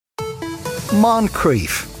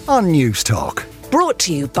Moncrief on News Talk. Brought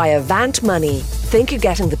to you by Avant Money. Think you're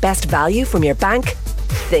getting the best value from your bank?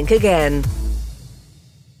 Think again.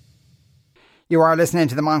 You are listening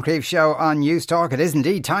to the Moncrief Show on News Talk. It is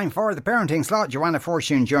indeed time for the parenting slot. Joanna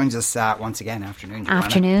Fortune joins us once again. Afternoon, Joanna.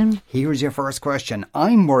 Afternoon. Here's your first question.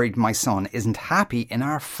 I'm worried my son isn't happy in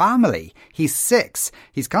our family. He's 6.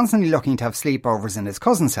 He's constantly looking to have sleepovers in his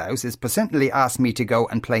cousin's house. He's persistently asked me to go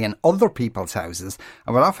and play in other people's houses.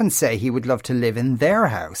 I will often say he would love to live in their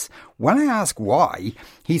house. When I ask why,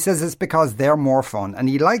 he says it's because they're more fun and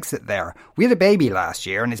he likes it there. We had a baby last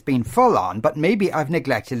year and it's been full on, but maybe I've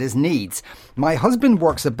neglected his needs. My husband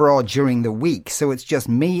works abroad during the week, so it's just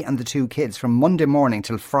me and the 2 kids from Monday morning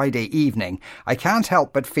till Friday evening. I can't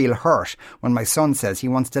help but feel hurt when my son says he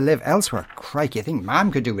wants to live elsewhere. Crikey, I think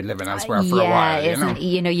Mum could do with living elsewhere for a while.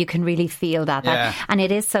 You can really feel that. And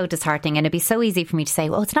it is so disheartening, and it'd be so easy for me to say,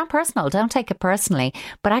 well, it's not personal, don't take it personally.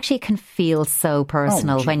 But actually it can feel so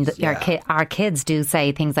personal when our kids do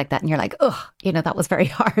say things like that and you're like, that was very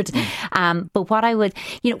hard. But what I would,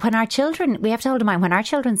 when our children, we have to hold in mind, when our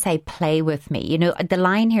children say play with me, the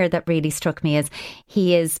line here that really struck me is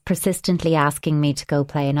he is persistently asking me to go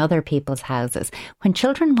play in other people's houses. When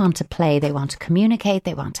children want to play, they want to communicate,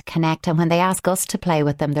 they want to connect. And when they ask us to play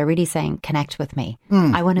with them, they're really saying, connect with me.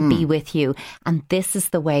 I want to be with you. And this is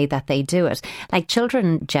the way that they do it. Like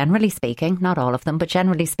children, generally speaking, not all of them, but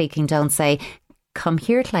generally speaking, don't say, come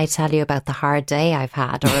here till I tell you about the hard day I've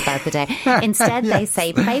had or about the day. Instead, they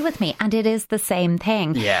say, play with me. And it is the same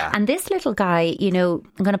thing. Yeah. And this little guy, I'm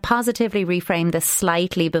going to positively reframe this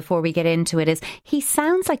slightly before we get into it, is he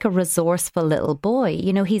sounds like a resourceful little boy.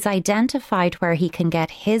 He's identified where he can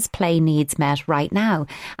get his play needs met right now.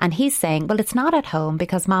 And he's saying, well, it's not at home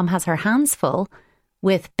because mom has her hands full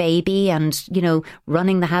with baby and,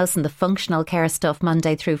 running the house and the functional care stuff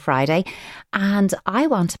Monday through Friday. And I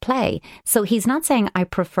want to play. So he's not saying I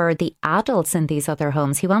prefer the adults in these other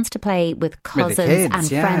homes. He wants to play with cousins and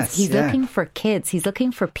friends. He's looking for kids. He's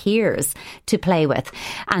looking for peers to play with.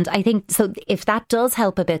 And I think, so if that does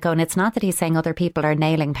help a bit going, it's not that he's saying other people are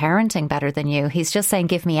nailing parenting better than you. He's just saying,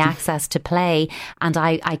 give me access to play and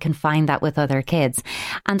I can find that with other kids.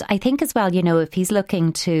 And I think as well, if he's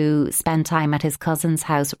looking to spend time at his cousin's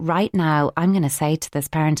house right now, I'm going to say to this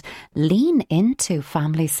parent, lean into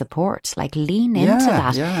family support, lean into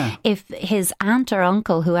that. Yeah. If his aunt or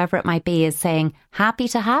uncle, whoever it might be, is saying happy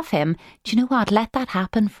to have him, do you know what? Let that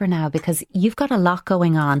happen for now, because you've got a lot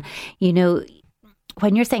going on.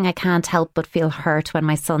 When you're saying I can't help but feel hurt when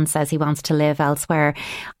my son says he wants to live elsewhere,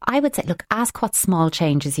 I would say, look, ask what small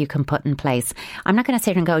changes you can put in place. I'm not going to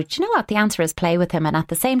sit here and go, do you know what? The answer is play with him. And at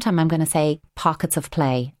the same time, I'm going to say pockets of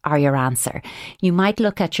play are your answer. You might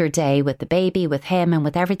look at your day with the baby, with him and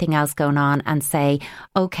with everything else going on and say,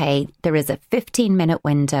 okay, there is a 15-minute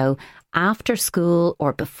window after school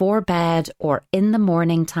or before bed or in the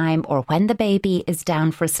morning time or when the baby is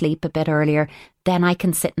down for sleep a bit earlier, then I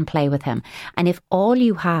can sit and play with him. And if all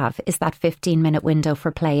you have is that 15-minute window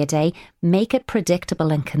for play a day, make it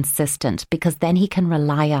predictable and consistent, because then he can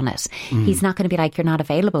rely on it. He's not going to be like, you're not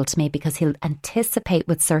available to me, because he'll anticipate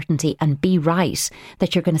with certainty and be right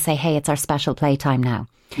that you're going to say, hey, it's our special playtime now.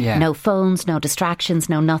 Yeah. No phones, no distractions,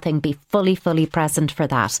 no nothing. Be fully present for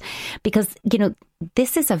that. Because,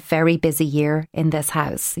 this is a very busy year in this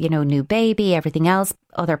house. New baby, everything else,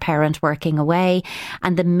 other parent working away.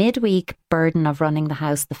 And the midweek burden of running the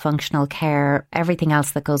house, the functional care, everything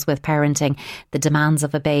else that goes with parenting, the demands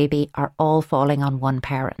of a baby are all falling on one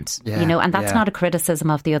parent. And that's not a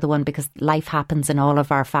criticism of the other one, because life happens in all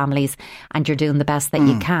of our families and you're doing the best that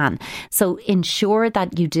you can. So ensure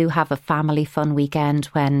that you do have a family fun weekend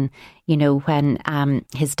when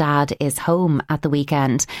his dad is home at the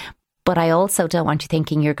weekend. But I also don't want you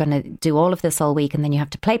thinking you're going to do all of this all week and then you have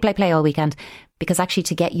to play all weekend, because actually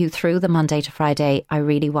to get you through the Monday to Friday, I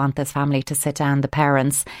really want this family to sit down, the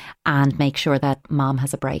parents, and make sure that mom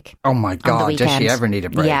has a break. Oh my God, does she ever need a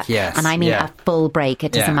break? Yeah. Yes. And I mean a full break.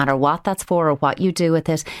 It doesn't matter what that's for or what you do with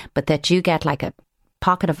it, but that you get like a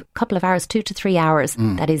pocket of a couple of hours, 2 to 3 hours,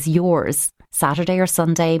 that is yours. Saturday or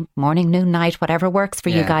Sunday, morning, noon, night, whatever works for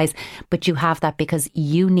you guys. But you have that because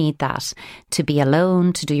you need that to be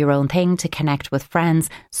alone, to do your own thing, to connect with friends,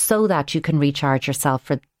 so that you can recharge yourself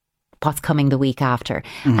for what's coming the week after.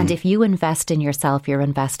 And if you invest in yourself, you're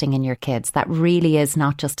investing in your kids. That really is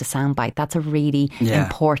not just a soundbite. That's a really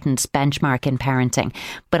important benchmark in parenting.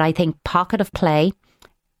 But I think pocket of play,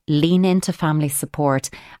 lean into family support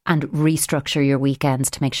and restructure your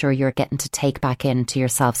weekends to make sure you're getting to take back into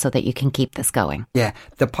yourself so that you can keep this going. Yeah.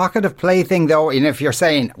 The pocket of play thing, though, if you're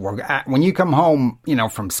saying, when you come home,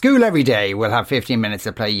 from school every day, we'll have 15 minutes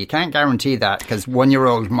of play. You can't guarantee that because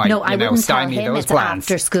 1-year-old might, I wouldn't stymie tell him those it's plans.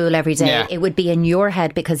 after school every day. Yeah. It would be in your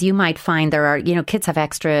head because you might find there are, kids have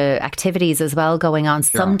extra activities as well going on.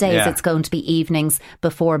 Sure. Some days Yeah. it's going to be evenings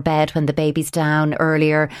before bed when the baby's down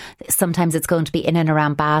earlier. Sometimes it's going to be in and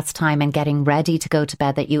around bath time and getting ready to go to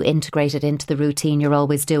bed that you integrate it into the routine you're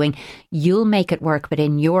always doing. You'll make it work, but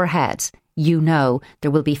in your head,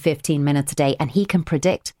 there will be 15 minutes a day and he can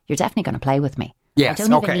predict you're definitely going to play with me. Yes, I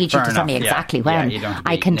don't okay, even need you fair to tell me enough. exactly Yeah, when. you don't have to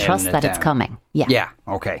I be can nailing trust it that it's down. coming. Yeah. Yeah,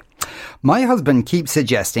 okay. My husband keeps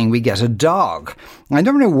suggesting we get a dog. I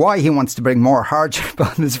don't know why he wants to bring more hardship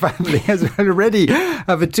on his family, as we already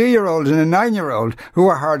have a 2-year-old and a 9-year-old who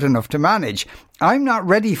are hard enough to manage. I'm not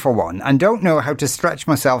ready for one and don't know how to stretch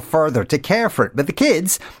myself further to care for it. But the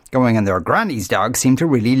kids, going on their granny's dog, seem to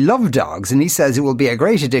really love dogs. And he says it will be a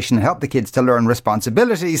great addition to help the kids to learn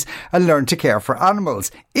responsibilities and learn to care for animals.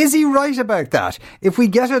 Is he right about that? If we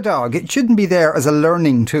get a dog, it shouldn't be there as a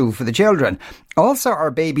learning tool for the children. Also, our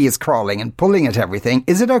baby is crawling and pulling at everything.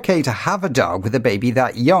 Is it okay to have a dog with a baby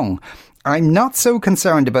that young? I'm not so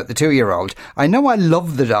concerned about the 2-year-old. I know I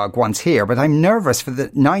love the dog once here, but I'm nervous for the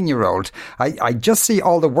 9-year-old. I just see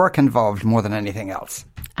all the work involved more than anything else.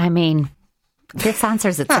 I mean, this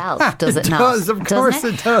answers itself, does it, It not? does, of course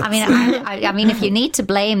it does. I mean, if you need to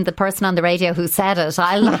blame the person on the radio who said it,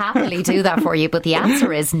 I'll happily do that for you. But the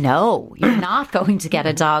answer is no, you're not going to get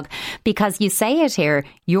a dog because you say it here,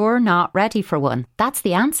 you're not ready for one. That's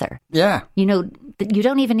the answer. Yeah. You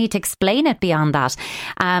don't even need to explain it beyond that.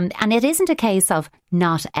 And it isn't a case of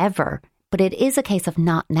not ever, but it is a case of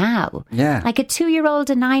not now. Yeah. Like a 2-year-old,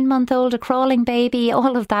 a 9-month-old, a crawling baby,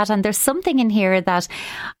 all of that. And there's something in here that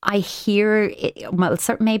I hear, well,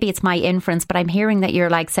 maybe it's my inference, but I'm hearing that you're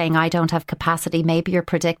like saying, I don't have capacity. Maybe you're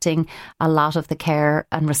predicting a lot of the care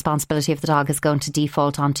and responsibility of the dog is going to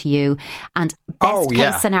default onto you. And best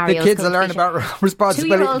case scenario, the kids will learn about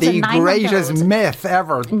responsibility, the greatest myth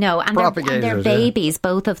ever. No, and they're babies,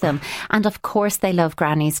 both of them. And of course they love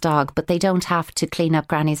Granny's dog, but they don't have to clean up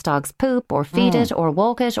Granny's dog's poop or feed it or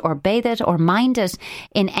walk it or bathe it or mind it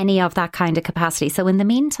in any of that kind of capacity. So in the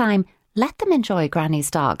meantime, let them enjoy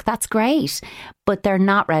Granny's dog. That's great. But they're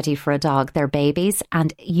not ready for a dog. They're babies.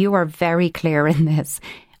 And you are very clear in this.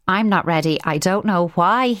 I'm not ready. I don't know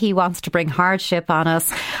why he wants to bring hardship on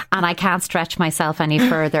us and I can't stretch myself any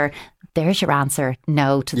further. There's your answer.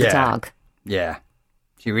 No to the dog. Yeah.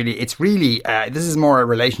 It's really, this is more a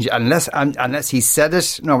relationship, unless he said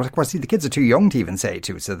it. No, of course, the kids are too young to even say it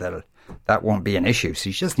to, so that won't be an issue.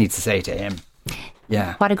 So she just needs to say it to him.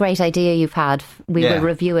 Yeah. What a great idea you've had. We will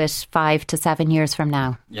review it 5 to 7 years from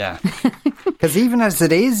now. Yeah. Because even as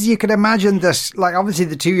it is, you could imagine that, like, obviously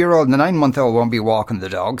the 2-year-old and the 9-month-old won't be walking the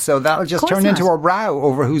dog, so that'll just turn into a row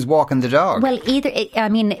over who's walking the dog. Well,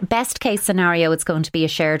 best case scenario, it's going to be a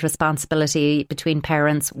shared responsibility between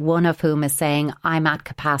parents, one of whom is saying, I'm at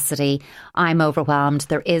capacity, I'm overwhelmed,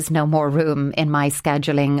 there is no more room in my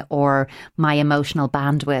scheduling or my emotional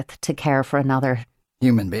bandwidth to care for another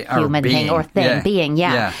human being or thing.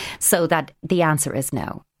 So that the answer is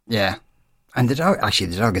no. Yeah. And the dog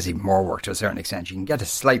is even more work to a certain extent. You can get a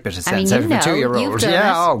slight bit of sense out of a 2-year-old.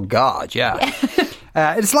 Yeah, oh God, yeah.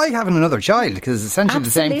 It's like having another child because it's essentially the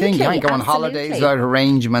same thing. You can't go on holidays without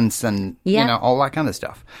arrangements and all that kind of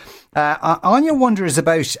stuff. Anya wonders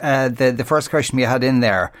about the first question we had in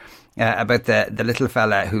there. About the little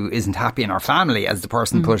fella who isn't happy in our family, as the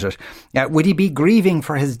person put it. Would he be grieving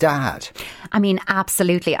for his dad? I mean,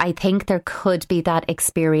 absolutely. I think there could be that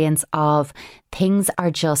experience of things are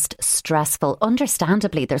just stressful.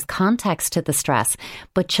 Understandably, there's context to the stress,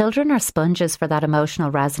 but children are sponges for that emotional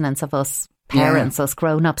resonance of us parents, us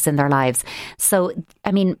grown-ups in their lives. So,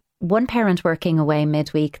 I mean, one parent working away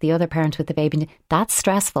midweek, the other parent with the baby, that's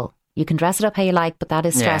stressful. You can dress it up how you like, but that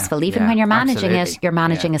is stressful. Even when you're managing it, you're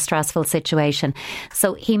managing a stressful situation.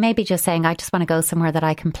 So he may be just saying, I just want to go somewhere that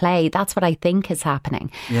I can play. That's what I think is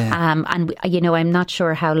happening. Yeah. And, I'm not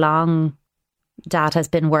sure how long Dad has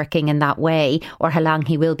been working in that way or how long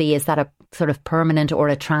he will be. Is that a sort of permanent or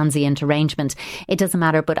a transient arrangement? It doesn't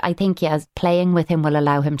matter. But I think, playing with him will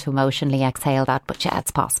allow him to emotionally exhale that. But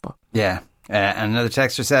it's possible. Yeah. And another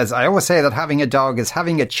texter says, I always say that having a dog is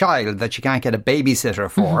having a child that you can't get a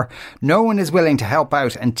babysitter for. No one is willing to help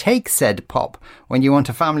out and take said pup when you want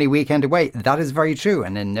a family weekend away. That is very true.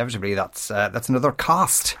 And inevitably that's another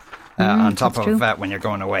cost on top of when you're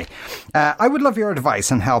going away. I would love your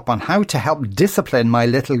advice and help on how to help discipline my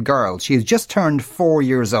little girl. She has just turned 4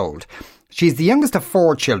 years old. She's the youngest of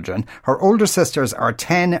 4 children. Her older sisters are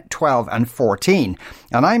 10, 12 and 14.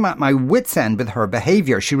 And I'm at my wit's end with her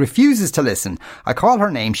behaviour. She refuses to listen. I call her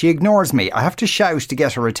name. She ignores me. I have to shout to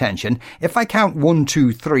get her attention. If I count 1,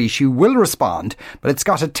 2, 3, she will respond, but it's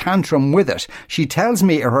got a tantrum with it. She tells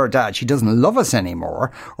me or her dad she doesn't love us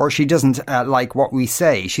anymore, or she doesn't like what we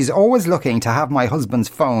say. She's always looking to have my husband's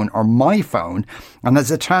phone or my phone, and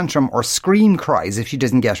there's a tantrum or scream cries if she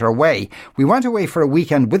doesn't get her way. We went away for a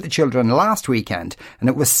weekend with the children last weekend, and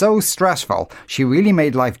it was so stressful. She really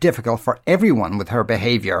made life difficult for everyone with her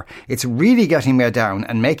behaviour. It's really getting me down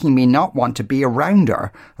and making me not want to be around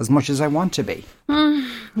her as much as I want to be.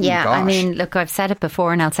 Yeah, I mean, look, I've said it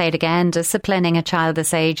before and I'll say it again. Disciplining a child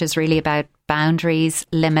this age is really about boundaries,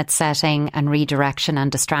 limit setting and redirection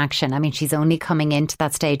and distraction. I mean, she's only coming into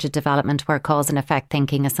that stage of development where cause and effect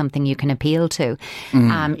thinking is something you can appeal to.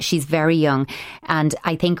 She's very young, and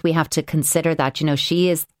I think we have to consider that, you know, she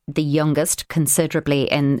is the youngest considerably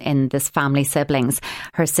in this family siblings.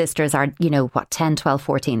 Her sisters are, 10, 12,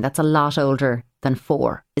 14. That's a lot older than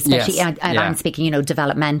 4, especially. Yes, I'm speaking,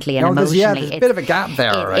 developmentally and emotionally. There's a bit of a gap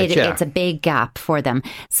there, It's a big gap for them.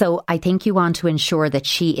 So I think you want to ensure that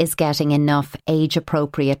she is getting enough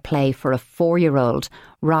age-appropriate play for a 4-year-old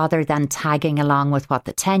rather than tagging along with what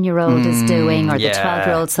the 10-year-old is doing or the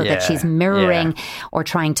 12-year-old so that she's mirroring or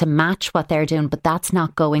trying to match what they're doing. But that's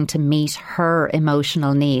not going to meet her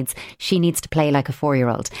emotional needs. She needs to play like a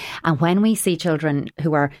 4-year-old. And when we see children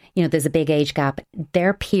who are, there's a big age gap,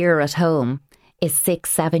 their peer at home is 6,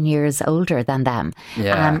 7 years older than them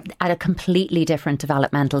at a completely different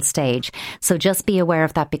developmental stage. So just be aware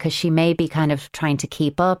of that, because she may be kind of trying to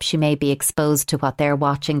keep up. She may be exposed to what they're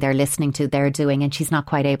watching, they're listening to, they're doing, and she's not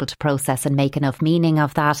quite able to process and make enough meaning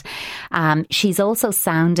of that. She's also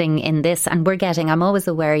sounding in this, and I'm always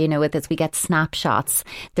aware, with this, we get snapshots.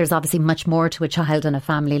 There's obviously much more to a child and a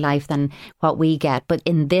family life than what we get. But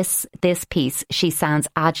in this piece, she sounds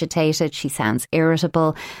agitated, she sounds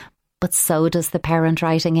irritable, but so does the parent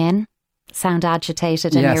writing in sound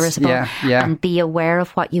agitated and irritable. And be aware of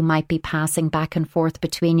what you might be passing back and forth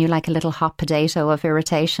between you, like a little hot potato of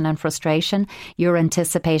irritation and frustration. You're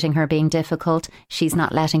anticipating her being difficult. She's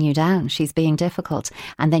not letting you down. She's being difficult.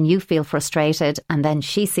 And then you feel frustrated, and then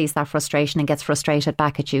she sees that frustration and gets frustrated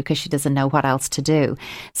back at you because she doesn't know what else to do.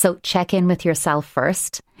 So check in with yourself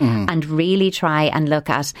first and really try and look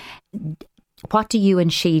at, what do you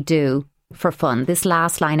and she do for fun? This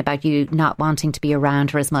last line about you not wanting to be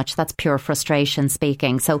around her as much, that's pure frustration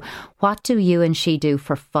speaking. So what do you and she do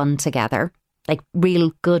for fun together? Like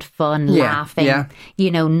real good fun, laughing,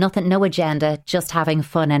 nothing, no agenda, just having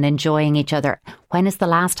fun and enjoying each other. When is the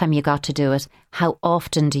last time you got to do it? How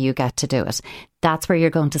often do you get to do it? That's where you're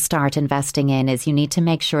going to start investing in, is you need to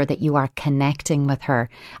make sure that you are connecting with her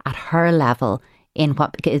at her level in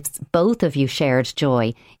what gives both of you shared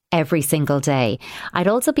joy every single day. I'd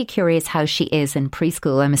also be curious how she is in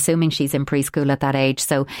preschool. I'm assuming she's in preschool at that age.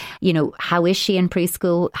 So, how is she in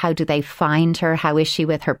preschool? How do they find her? How is she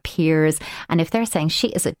with her peers? And if they're saying she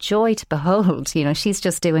is a joy to behold, she's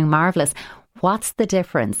just doing marvellous, what's the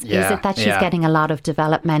difference? Is it that she's getting a lot of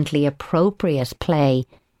developmentally appropriate play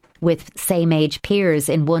with same age peers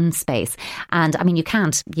in one space? And I mean, you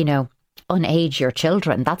can't, unage your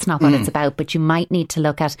children. That's not what it's about. But you might need to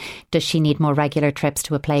look at, does she need more regular trips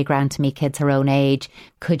to a playground to meet kids her own age?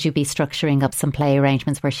 Could you be structuring up some play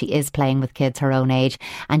arrangements where she is playing with kids her own age,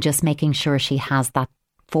 and just making sure she has that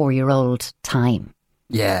 4-year-old time?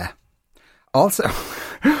 Yeah. Also,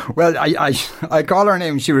 well, I call her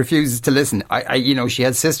name. She refuses to listen. She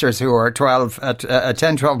has sisters who are 10,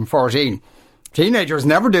 12 and 14. Teenagers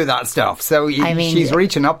never do that stuff. So she's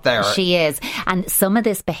reaching up there. She is. And some of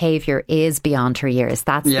this behaviour is beyond her years.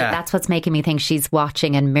 That's what's making me think she's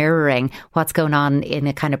watching and mirroring what's going on in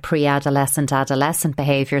a kind of pre-adolescent, adolescent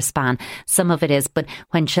behaviour span. Some of it is. But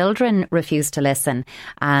when children refuse to listen,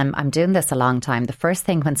 I'm doing this a long time. The first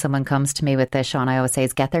thing when someone comes to me with this, Sean, I always say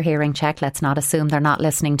is get their hearing checked. Let's not assume they're not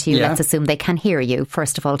listening to you. Let's assume they can hear you,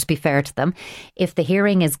 first of all, to be fair to them. If the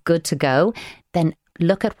hearing is good to go, then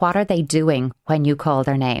look at what are they doing when you call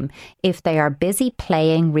their name. If they are busy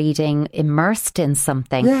playing, reading, immersed in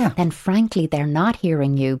something, then frankly, they're not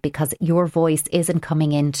hearing you, because your voice isn't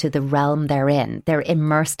coming into the realm they're in. They're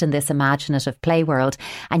immersed in this imaginative play world.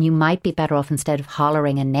 And you might be better off, instead of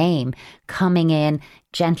hollering a name, coming in,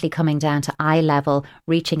 gently coming down to eye level,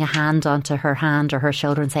 reaching a hand onto her hand or her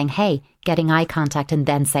shoulder and saying, hey, getting eye contact, and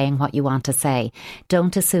then saying what you want to say.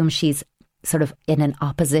 Don't assume she's sort of in an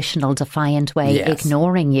oppositional, defiant way,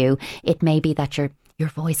 ignoring you. It may be that your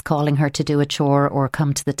voice calling her to do a chore or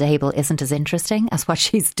come to the table isn't as interesting as what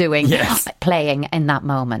she's doing, playing in that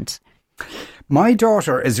moment. My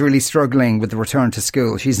daughter is really struggling with the return to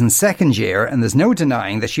school. She's in second year and there's no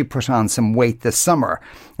denying that she put on some weight this summer.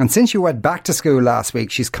 And since she went back to school last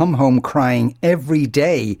week, she's come home crying every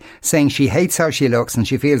day, saying she hates how she looks and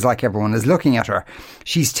she feels like everyone is looking at her.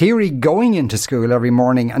 She's teary going into school every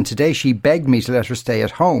morning, and today she begged me to let her stay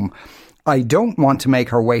at home. I don't want to make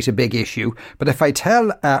her weight a big issue, but if I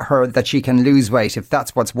tell her that she can lose weight if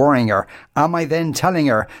that's what's worrying her, am I then telling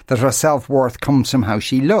her that her self-worth comes from how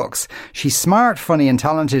she looks? She's smart, funny and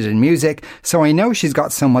talented in music, so I know she's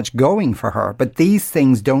got so much going for her, but these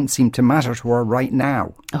things don't seem to matter to her right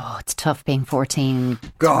now. Oh, it's tough being 14.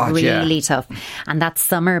 God, really tough. And that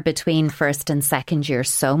summer between first and second year,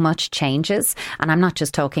 so much changes. And I'm not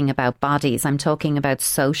just talking about bodies, I'm talking about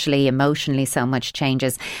socially, emotionally, so much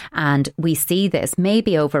changes. And we see this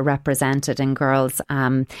maybe overrepresented in girls.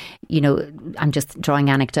 You know, I'm just drawing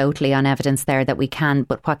anecdotally on evidence there that we can,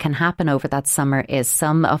 but what can happen over that summer is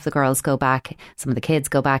some of the girls go back, some of the kids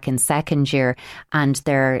go back in second year and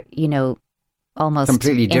they're, you know, almost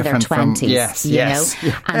completely in different their 20s, yes, you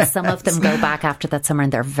know? And some of them go back after that summer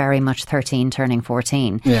and they're very much 13 turning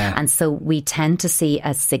 14. Yeah. And so we tend to see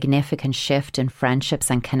a significant shift in friendships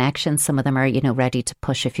and connections. Some of them are, you know, ready to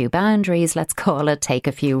push a few boundaries, let's call it, take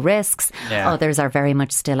a few risks. Yeah. Others are very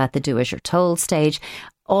much still at the do as you're told stage.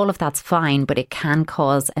 All of that's fine, but it can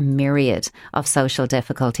cause a myriad of social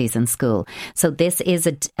difficulties in school. So this is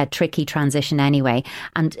a tricky transition anyway.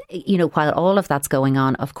 And, you know, while all of that's going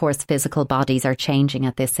on, of course, physical bodies are changing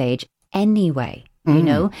at this age anyway. You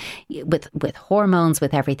know, with hormones,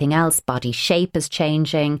 with everything else, body shape is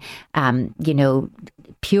changing, you know,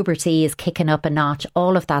 puberty is kicking up a notch,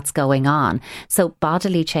 all of that's going on. So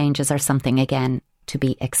bodily changes are something, again, to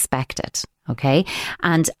be expected. Okay.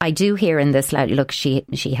 And I do hear in this, look, she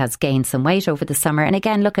has gained some weight over the summer. And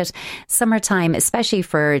again, look at summertime, especially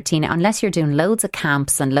for Tina, unless you're doing loads of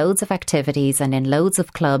camps and loads of activities and in loads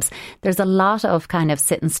of clubs, there's a lot of kind of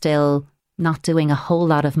sitting still, not doing a whole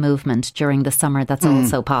lot of movement during the summer. That's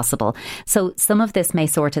also possible. So some of this may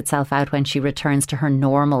sort itself out when she returns to her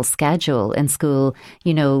normal schedule in school,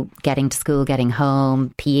 you know, getting to school, getting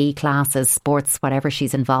home, PE classes, sports, whatever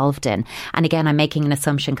she's involved in. And again, I'm making an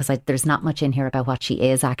assumption because there's not much in here about what she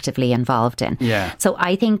is actively involved in. Yeah. So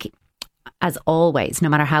I think, as always, no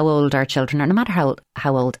matter how old our children are, no matter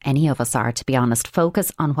how old any of us are, to be honest,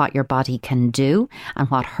 focus on what your body can do and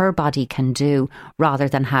what her body can do rather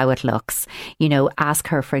than how it looks. You know, ask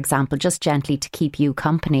her, for example, just gently to keep you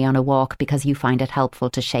company on a walk because you find it helpful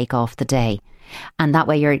to shake off the day. And that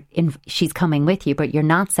way she's coming with you, but you're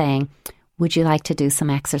not saying, would you like to do some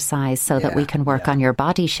exercise so that we can work on your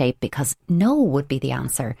body shape? Because no would be the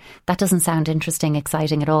answer. That doesn't sound interesting,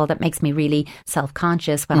 exciting at all. That makes me really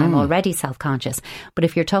self-conscious when I'm already self-conscious. But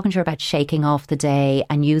if you're talking to her about shaking off the day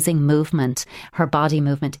and using movement, her body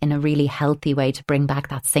movement in a really healthy way to bring back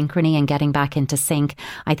that synchrony and getting back into sync,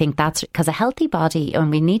 I think that's because a healthy body, and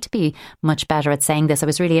we need to be much better at saying this. I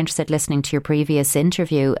was really interested listening to your previous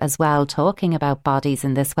interview as well, talking about bodies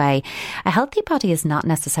in this way. A healthy body is not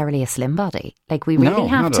necessarily a slim body. Like we really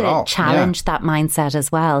have to challenge that mindset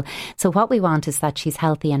as well. So what we want is that she's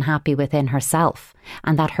healthy and happy within herself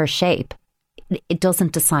and that her shape, it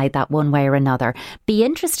doesn't decide that one way or another. Be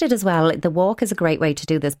interested as well. The walk is a great way to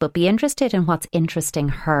do this, but be interested in what's interesting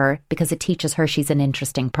her because it teaches her she's an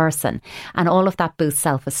interesting person. And all of that boosts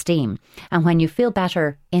self-esteem. And when you feel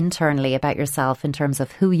better internally about yourself in terms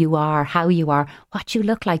of who you are, how you are, what you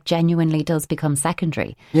look like genuinely does become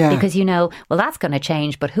secondary. Yeah. Because you know, well, that's going to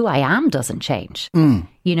change, but who I am doesn't change.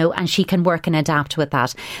 You know, and she can work and adapt with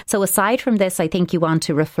that. So aside from this, I think you want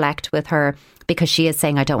to reflect with her because she is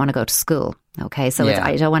saying, I don't want to go to school. Okay, so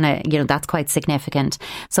I don't want to, you know, that's quite significant.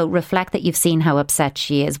 So reflect that you've seen how upset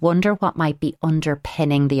she is. Wonder what might be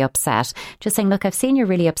underpinning the upset. Just saying, look, I've seen you're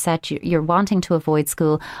really upset. You're wanting to avoid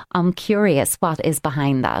school. I'm curious what is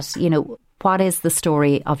behind that. You know, what is the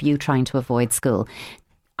story of you trying to avoid school?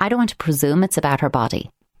 I don't want to presume it's about her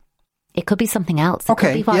body. It could be something else. It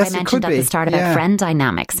could be what I mentioned at the start about friend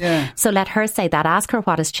dynamics. Yeah. So let her say that. Ask her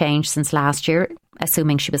what has changed since last year,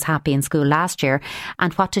 assuming she was happy in school last year.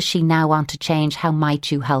 And what does she now want to change? How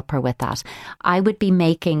might you help her with that? I would be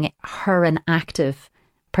making her an active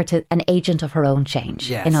an agent of her own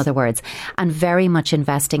change, in other words, and very much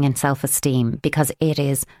investing in self-esteem because it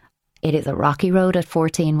is a rocky road at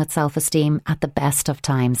 14 with self-esteem at the best of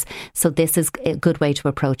times. So this is a good way to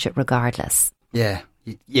approach it regardless. Yeah.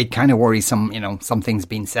 You kind of worry something's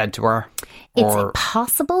been said to her. It's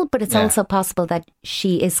possible, but it's also possible that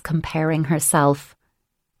she is comparing herself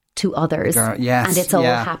to others. And it's all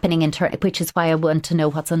happening which is why I want to know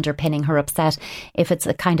what's underpinning her upset. If it's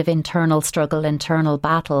a kind of internal struggle, internal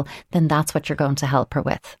battle, then that's what you're going to help her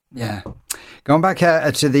with. Yeah. Going back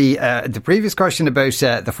to the previous question about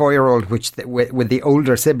the 4-year-old with the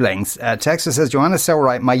older siblings, Texas says, Joanna's so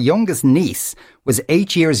right. My youngest niece was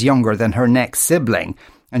 8 years younger than her next sibling,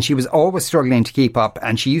 and she was always struggling to keep up,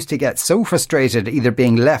 and she used to get so frustrated either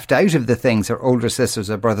being left out of the things her older sisters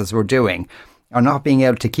or brothers were doing or not being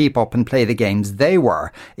able to keep up and play the games they were.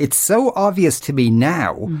 It's so obvious to me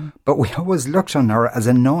now, but we always looked on her as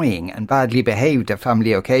annoying and badly behaved at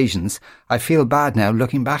family occasions. I feel bad now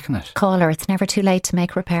looking back on it. Call her. It's never too late to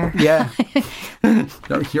make repair. Yeah.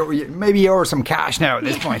 Maybe you owe some cash now at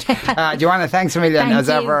this point. Joanna, thanks a million as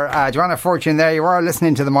ever. Joanna Fortune there. You are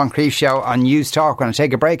listening to the Moncrief Show on News Talk. We're going to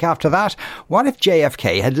take a break after that. What if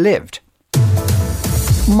JFK had lived?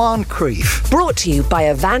 Moncrief. Brought to you by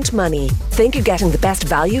Avant Money. Think you're getting the best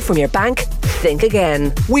value from your bank? Think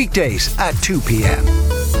again. Weekdays at 2 p.m.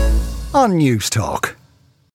 on News Talk.